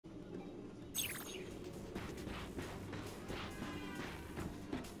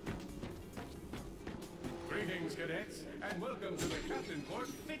Greetings, cadets, and welcome to the Captain Court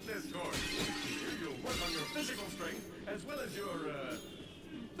Fitness Course. Here you'll work on your physical strength as well as your,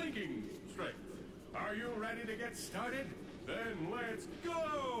 thinking strength. Are you ready to get started? Then let's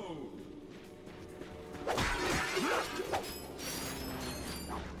go!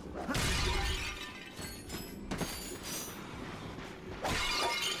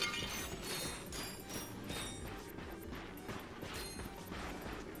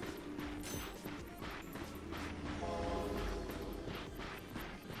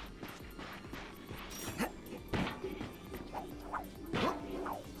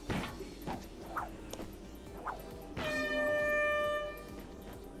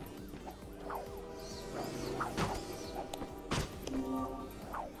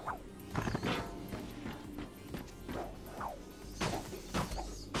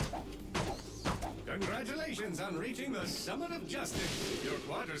 Congratulations on reaching the summit of justice. Your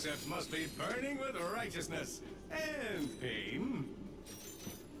quadriceps must be burning with righteousness and pain.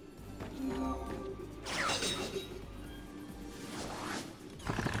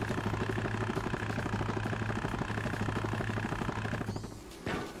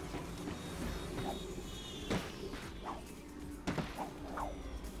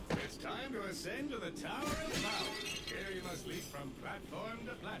 It's time to ascend to the Tower of Power. Here you must leap from platform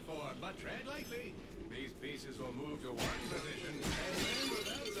to platform, but tread lightly. These pieces will move to one position, and then,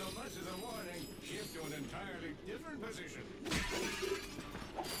 without so much as a warning, shift to an entirely different position.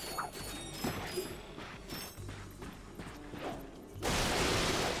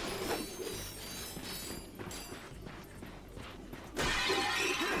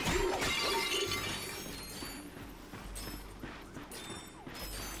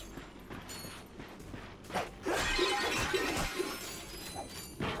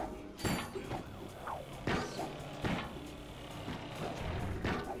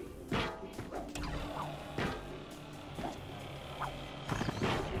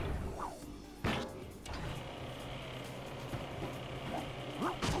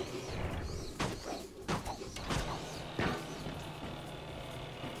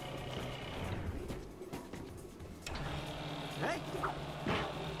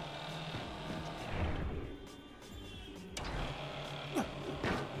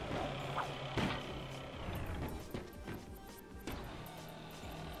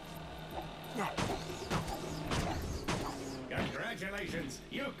 Congratulations!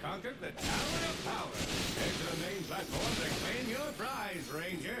 You conquered the Tower of Power! Head to the main platform to claim your prize,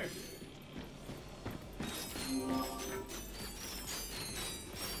 Ranger!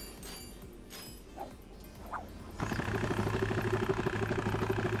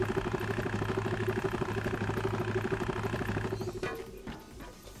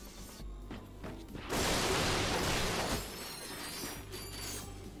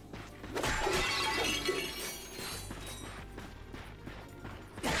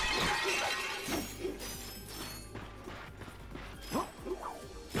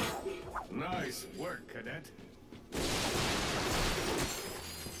 Nice work, Cadet.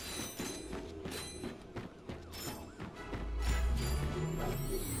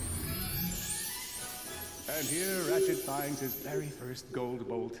 And here Ratchet finds his very first gold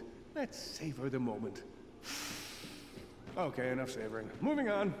bolt. Let's savor the moment. Okay, enough savoring. Moving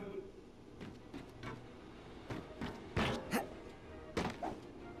on.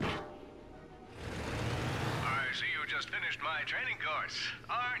 Finished my training course.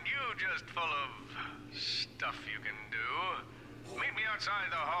 Aren't you just full of stuff you can do? Meet me outside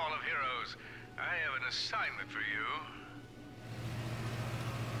the Hall of Heroes. I have an assignment for you.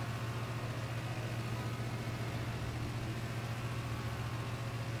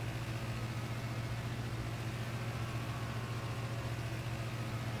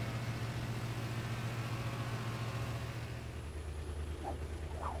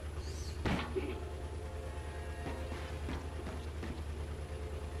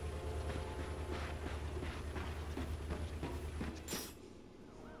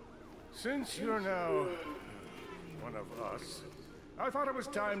 Since you're now one of us, I thought it was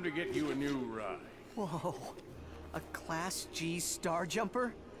time to get you a new ride. Whoa, a Class G Star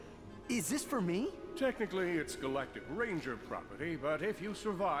Jumper? Is this for me? Technically, it's Galactic Ranger property, but if you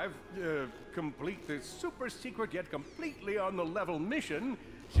survive, complete this super secret yet completely on the level mission,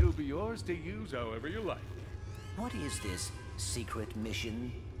 she'll be yours to use however you like. What is this secret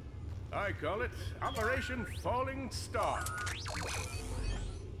mission? I call it Operation Falling Star.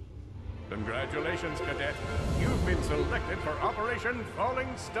 Congratulations, Cadet. You've been selected for Operation Falling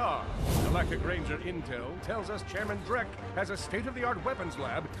Star. Galactic Ranger Intel tells us Chairman Drek has a state-of-the-art weapons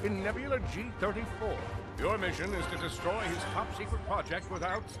lab in Nebula G-34. Your mission is to destroy his top-secret project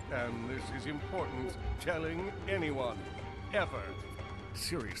without, and this is important, telling anyone. Ever.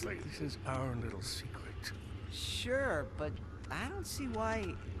 Seriously, this is our little secret. Sure, but I don't see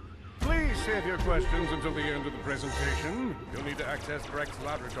why... Please save your questions until the end of the presentation. You'll need to access Breck's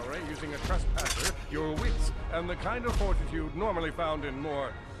laboratory using a trespasser, your wits, and the kind of fortitude normally found in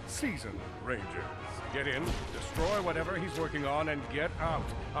more seasoned Rangers. Get in, destroy whatever he's working on, and get out.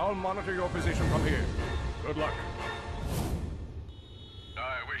 I'll monitor your position from here. Good luck.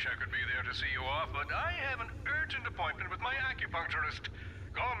 I wish I could be there to see you off, but I have an urgent appointment with my acupuncturist.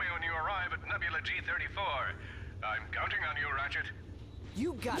 Call me when you arrive at Nebula G-34. I'm counting on you, Ratchet.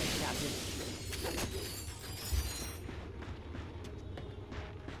 You got it, Captain.